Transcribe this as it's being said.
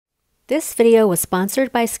This video was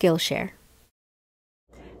sponsored by Skillshare.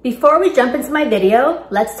 Before we jump into my video,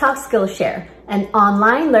 let's talk Skillshare, an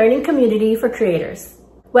online learning community for creators.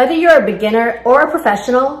 Whether you're a beginner or a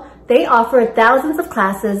professional, they offer thousands of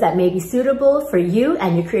classes that may be suitable for you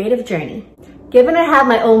and your creative journey. Given I have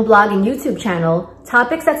my own blog and YouTube channel,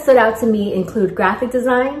 topics that stood out to me include graphic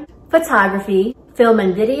design, photography, film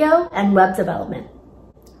and video, and web development.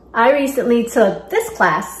 I recently took this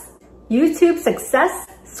class, YouTube Success,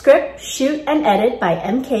 Script, Shoot, and Edit by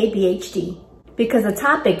MKBHD, because the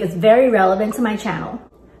topic is very relevant to my channel.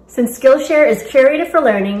 Since Skillshare is curated for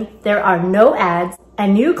learning, there are no ads,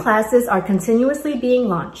 and new classes are continuously being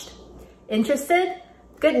launched. Interested?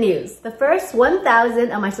 Good news! The first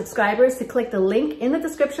 1,000 of my subscribers to click the link in the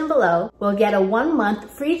description below will get a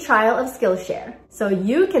 1-month free trial of Skillshare, so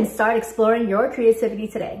you can start exploring your creativity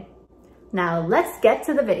today. Now let's get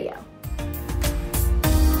to the video.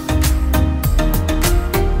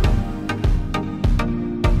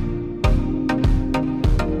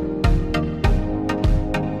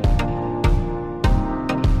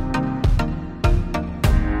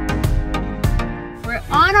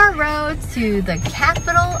 On our road to the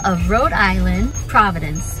capital of Rhode Island,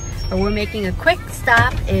 Providence, where we're making a quick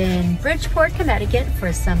stop in Bridgeport, Connecticut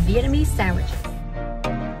for some Vietnamese sandwiches.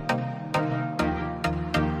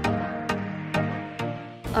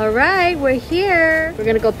 All right, we're here. We're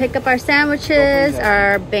gonna go pick up our sandwiches,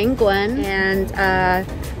 our bánh cuốn, and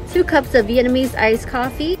 2 cups of Vietnamese iced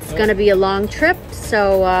coffee. It's gonna be a long trip,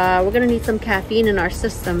 so we're gonna need some caffeine in our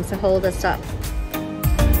system to hold us up.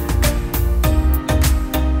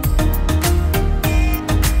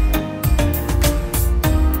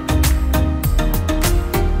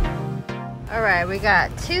 We got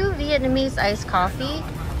 2 Vietnamese iced coffee.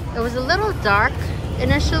 It was a little dark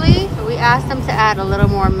initially, so we asked them to add a little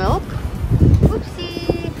more milk.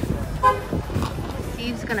 Oopsie!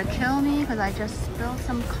 Steve's gonna kill me because I just spilled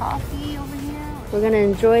some coffee over here. We're gonna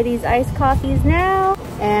enjoy these iced coffees now,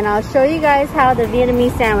 and I'll show you guys how the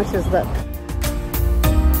Vietnamese sandwiches look.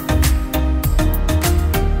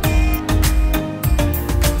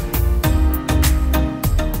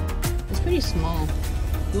 It's pretty small.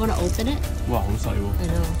 You want to open it? Wow, I'm sorry. I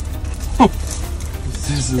know.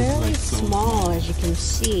 This is fairly like so small, as you can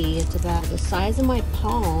see. It's about the size of my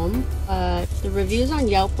palm. The reviews on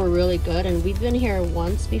Yelp were really good, and we've been here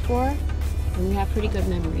once before, and we have pretty good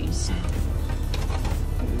memories. Here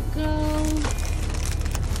we go.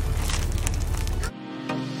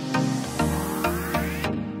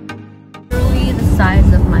 Really the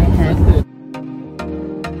size of my head.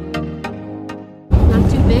 Not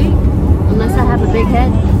too big, unless I have a big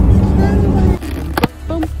head.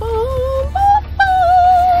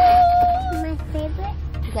 My favorite.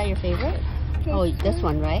 Is that your favorite? Oh, this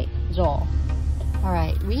one, right? Zol. All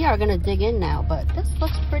right, we are gonna dig in now, but this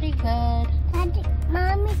looks pretty good. Daddy,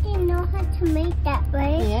 Mommy didn't know how to make that,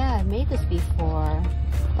 right? Yeah, I made this before.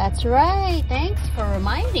 That's right. Thanks for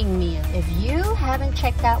reminding me. If you haven't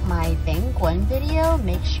checked out my bánh cuốn video,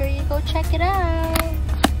 make sure you go check it out.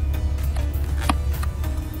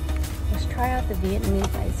 Let's try out the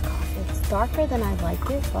Vietnamese iced coffee. It's darker than I like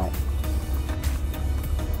it, but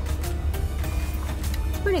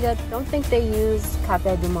it's pretty good. Don't think they use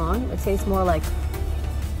Café du Monde. It tastes more like,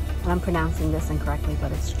 I'm pronouncing this incorrectly,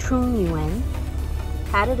 but it's Trung Nguyen.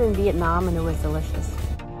 Had it in Vietnam and it was delicious.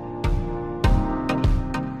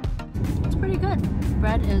 It's pretty good.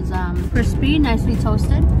 Bread is crispy, nicely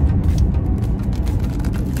toasted.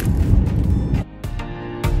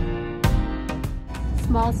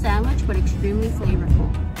 Small sandwich, but extremely flavorful.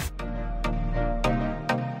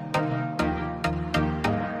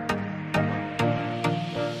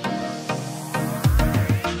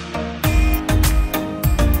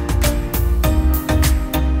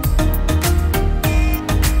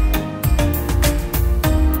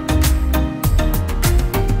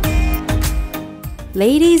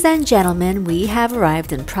 Ladies and gentlemen, we have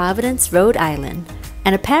arrived in Providence, Rhode Island,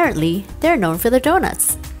 and apparently they're known for their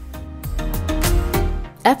donuts.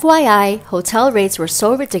 FYI, hotel rates were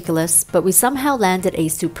so ridiculous, but we somehow landed a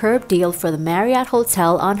superb deal for the Marriott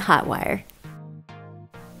Hotel on Hotwire.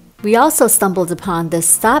 We also stumbled upon this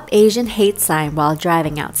Stop Asian Hate sign while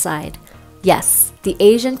driving outside. Yes, the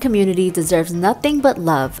Asian community deserves nothing but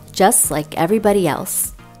love, just like everybody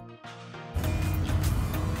else.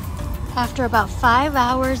 After about 5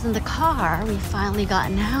 hours in the car, we've finally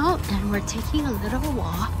gotten out and we're taking a little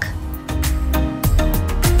walk.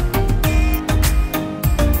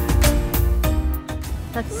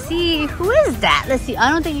 Let's see, who is that? Let's see,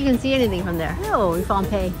 I don't think you can see anything from there. Oh, we found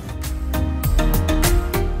Pei.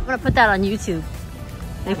 I'm gonna put that on YouTube.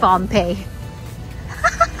 They found Pei.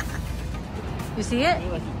 You see it?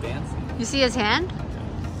 Like he's dancing. You see his hand?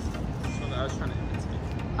 I was trying to imitate.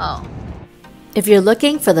 Oh. If you're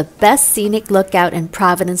looking for the best scenic lookout in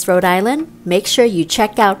Providence, Rhode Island, make sure you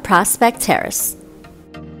check out Prospect Terrace.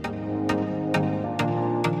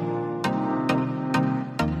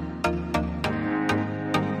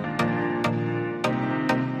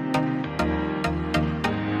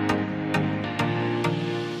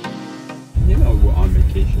 You know we're on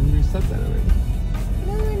vacation. We said that already.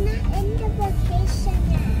 No, we're not in the vacation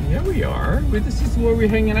now. Yeah, we are. This is where we're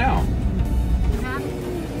hanging out.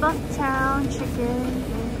 Bucktown chicken.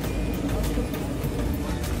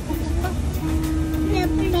 The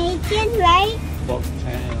bacon, right?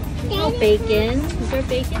 Bucktown. No bacon. Is there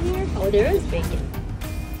bacon here? Oh, there is bacon.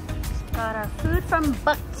 Got our food from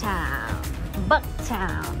Bucktown.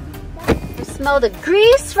 Bucktown. We smell the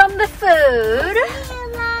grease from the food. Yeah,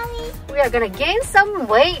 Mommy. We are gonna gain some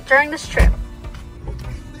weight during this trip.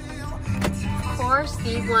 Of course,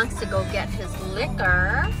 Steve wants to go get his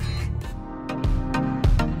liquor.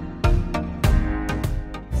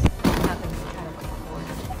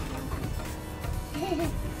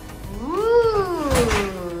 Ooh,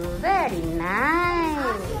 very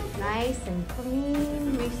nice. Nice and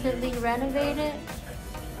clean, recently renovated,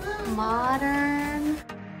 modern.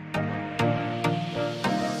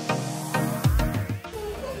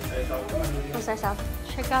 What's ourselves?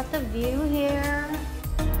 Check out the view here.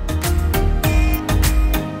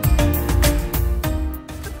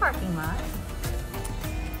 The parking lot.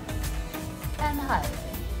 And the highway.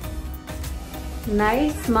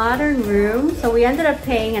 Nice modern room. So we ended up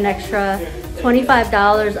paying an extra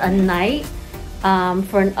 $25 a night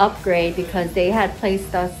for an upgrade because they had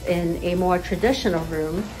placed us in a more traditional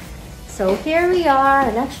room. So here we are,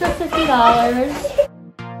 an extra $50.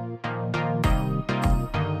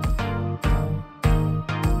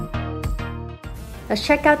 Let's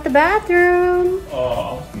check out the bathroom.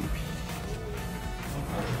 Oh.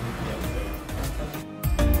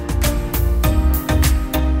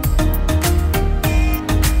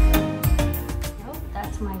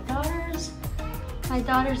 My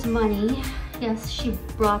daughter's money. Yes, she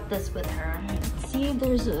brought this with her. See if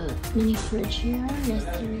there's a mini fridge here. Yes,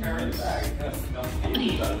 there is.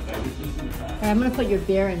 Alright, I'm gonna put your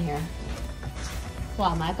beer in here.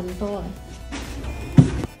 Wow, my toy.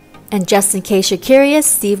 And just in case you're curious,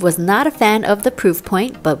 Steve was not a fan of the Proof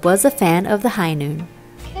Point, but was a fan of the High Noon.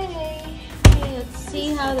 Okay, let's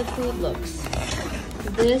see how the food looks.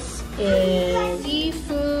 This is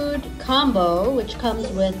seafood combo, which comes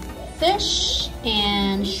with fish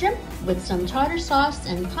and shrimp with some tartar sauce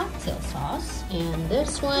and cocktail sauce. And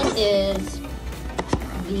this one is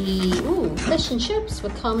the fish and chips,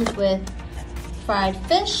 which comes with fried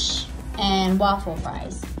fish and waffle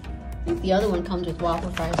fries. I think the other one comes with waffle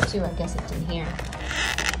fries too. I guess it's in here.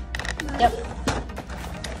 Yep.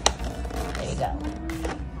 There you go.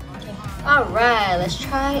 Okay. All right, let's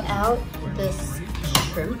try out this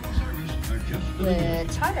shrimp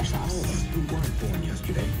with tartar sauce.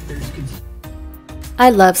 I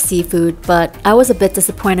love seafood, but I was a bit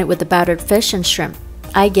disappointed with the battered fish and shrimp.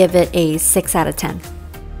 I give it a 6 out of 10.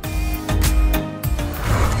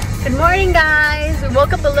 Good morning, guys. We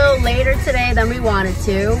woke up a little later today than we wanted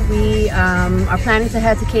to. We are planning to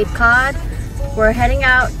head to Cape Cod. We're heading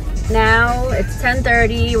out now. It's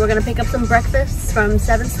 10:30. We're gonna pick up some breakfast from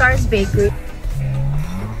 7 Stars Bakery.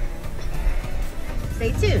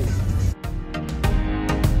 Stay tuned.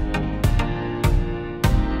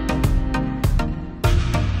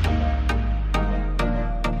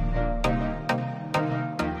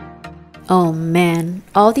 Oh man,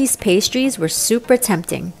 all these pastries were super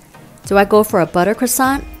tempting. Do I go for a butter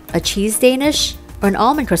croissant, a cheese Danish, or an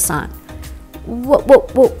almond croissant?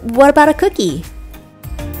 What about a cookie?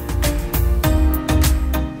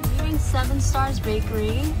 Leaving 7 Stars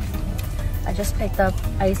Bakery. I just picked up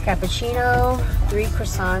iced cappuccino, 3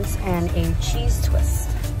 croissants, and a cheese twist.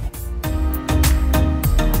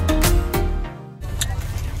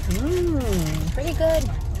 Pretty good.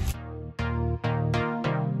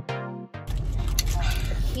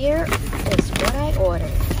 Here is what I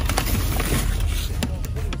ordered.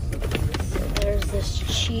 So there's this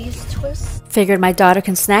cheese twist. Figured my daughter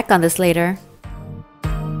can snack on this later.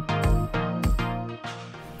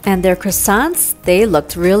 And their croissants, they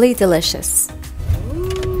looked really delicious.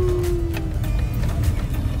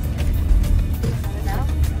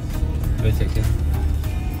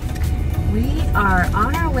 We are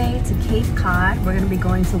on our way to Cape Cod. We're going to be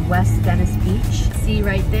going to West Venice Beach. See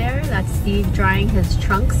right there, that's Steve drying his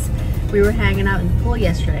trunks. We were hanging out in the pool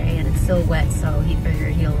yesterday and it's still wet, so he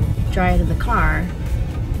figured he'll dry it in the car.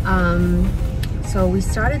 So we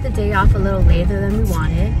started the day off a little later than we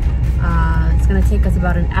wanted. It's gonna take us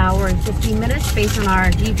about an hour and 15 minutes based on our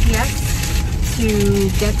GPS to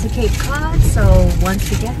get to Cape Cod. So once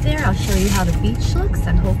we get there, I'll show you how the beach looks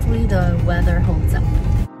and hopefully the weather holds up.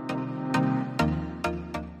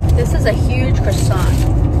 This is a huge croissant.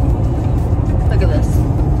 Look at this.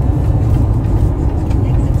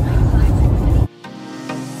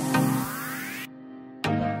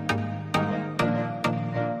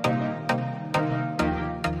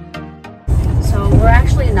 So we're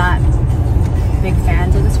actually not big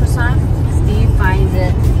fans of this croissant. Steve finds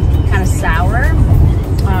it kind of sour.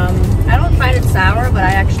 I don't find it sour, but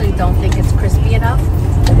I actually don't think it's crispy enough,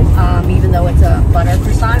 even though it's a butter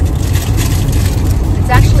croissant. It's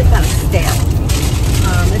actually kind of stale.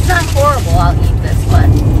 It's not horrible, I'll eat this, but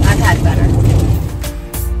I've had better.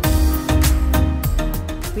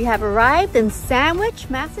 We have arrived in Sandwich,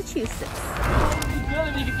 Massachusetts.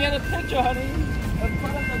 Good, you can get a picture, honey. In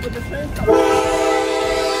front of them with the face.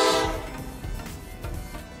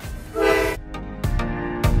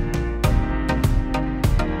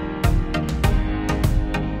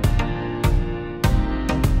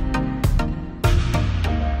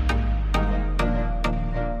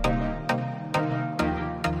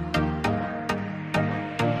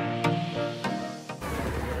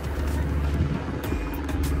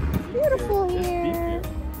 Beautiful here.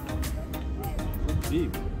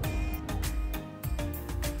 Deep.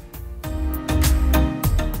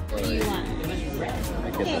 What do you want?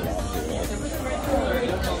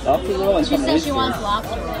 Lobster roll and She some says she oysters. wants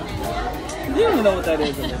lobster roll. You don't even know what that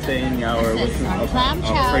is. I'm saying our Clam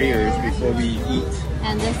chowder. prayers before we eat.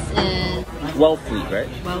 And this is Well-fleet, right?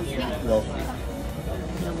 well-fleet. Well-fleet.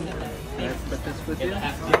 Can I put this with you?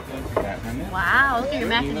 That, honey? Wow, look at your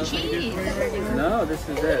mac and cheese. No, this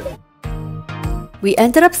is it. We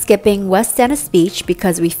ended up skipping West Dennis Beach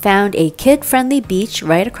because we found a kid-friendly beach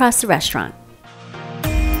right across the restaurant.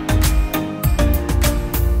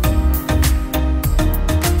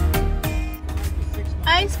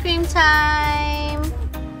 Ice cream time.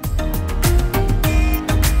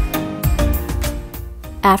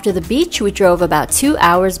 After the beach, we drove about 2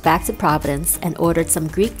 hours back to Providence and ordered some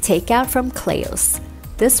Greek takeout from Kleos.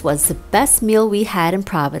 This was the best meal we had in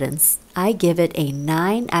Providence. I give it a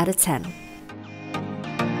 9 out of 10.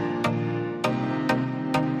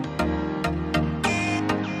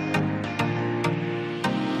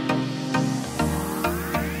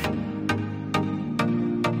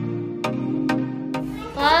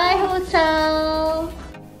 Bye, hotel.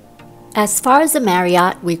 As far as the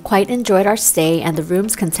Marriott, we quite enjoyed our stay and the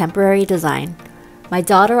room's contemporary design. My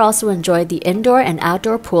daughter also enjoyed the indoor and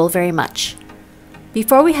outdoor pool very much.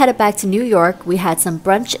 Before we headed back to New York, we had some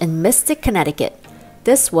brunch in Mystic, Connecticut.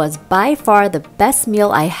 This was by far the best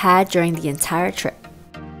meal I had during the entire trip.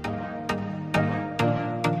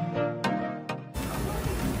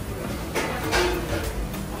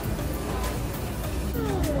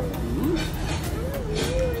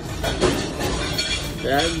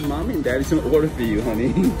 Dad, Mommy and Daddy's gonna order for you, honey.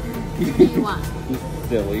 What do you want?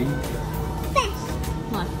 Silly.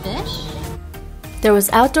 Want fish? There was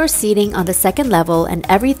outdoor seating on the second level and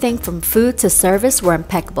everything from food to service were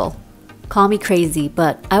impeccable. Call me crazy,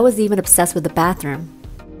 but I was even obsessed with the bathroom.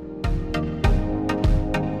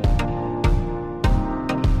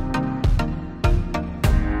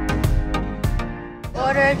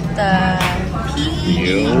 Ordered the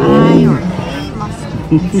PI or K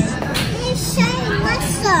mussels.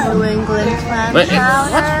 New England clam What's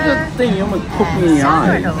chowder. the thing? You're gonna poke me in the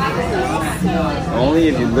eye. Only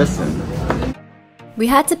if you listen. We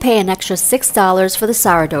had to pay an extra $6 for the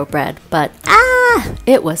sourdough bread, but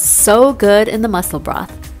it was so good in the mussel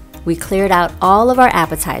broth. We cleared out all of our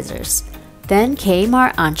appetizers. Then came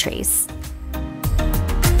our entrees.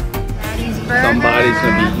 Somebody's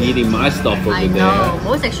gonna be eating my stuff over I know.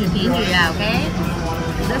 Most actually be here, okay?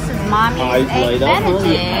 This is mommy's Eyes egg light up, huh? Your eyes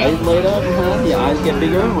Benedict. light up, huh? Your eyes get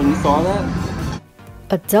bigger when you saw that?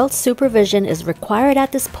 Adult supervision is required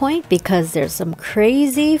at this point because there's some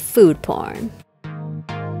crazy food porn.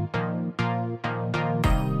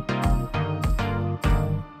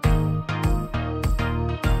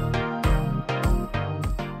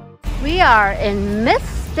 We are in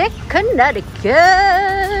Mystic,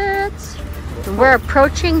 Connecticut. We're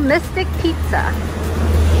approaching Mystic Pizza.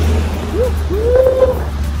 Woo-hoo.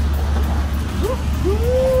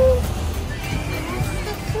 Woo-hoo.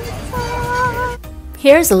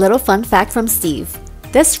 Here's a little fun fact from Steve.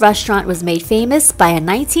 This restaurant was made famous by a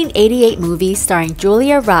 1988 movie starring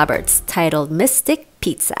Julia Roberts titled Mystic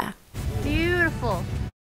Pizza. Beautiful.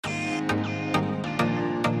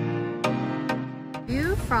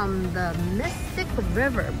 View from the Mystic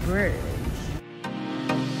River Bridge.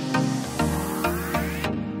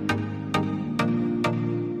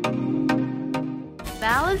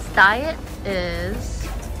 balanced diet is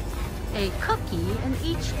a cookie in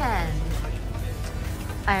each hand.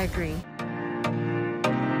 I agree.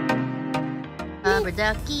 Rubber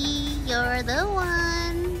ducky, you're the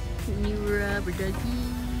one. New rubber ducky.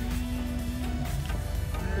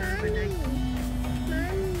 Rubber ducky.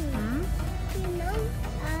 Mommy, you know,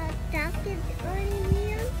 duck is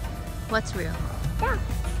only real. What's real? Duck.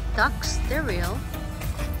 Ducks, they're real.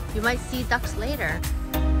 You might see ducks later.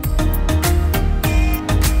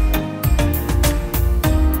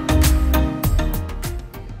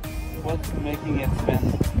 What's making it spin?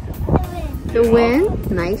 The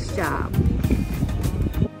wind? Nice job.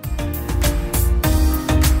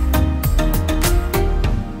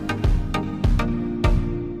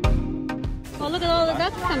 Oh, look at all the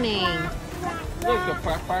ducks coming. Look, the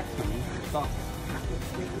quack quack's coming. Duck.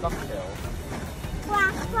 Ducktail.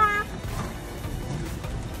 Quack, quack.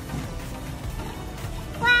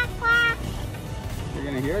 Quack, quack. They're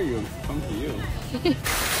gonna hear you and come to you.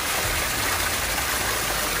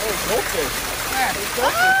 Oh, goldfish. Yeah, there's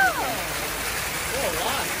goldfish. Oh, a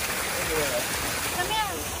lot. Everywhere. Come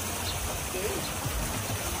here.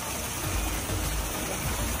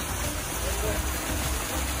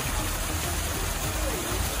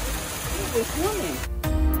 They're swimming.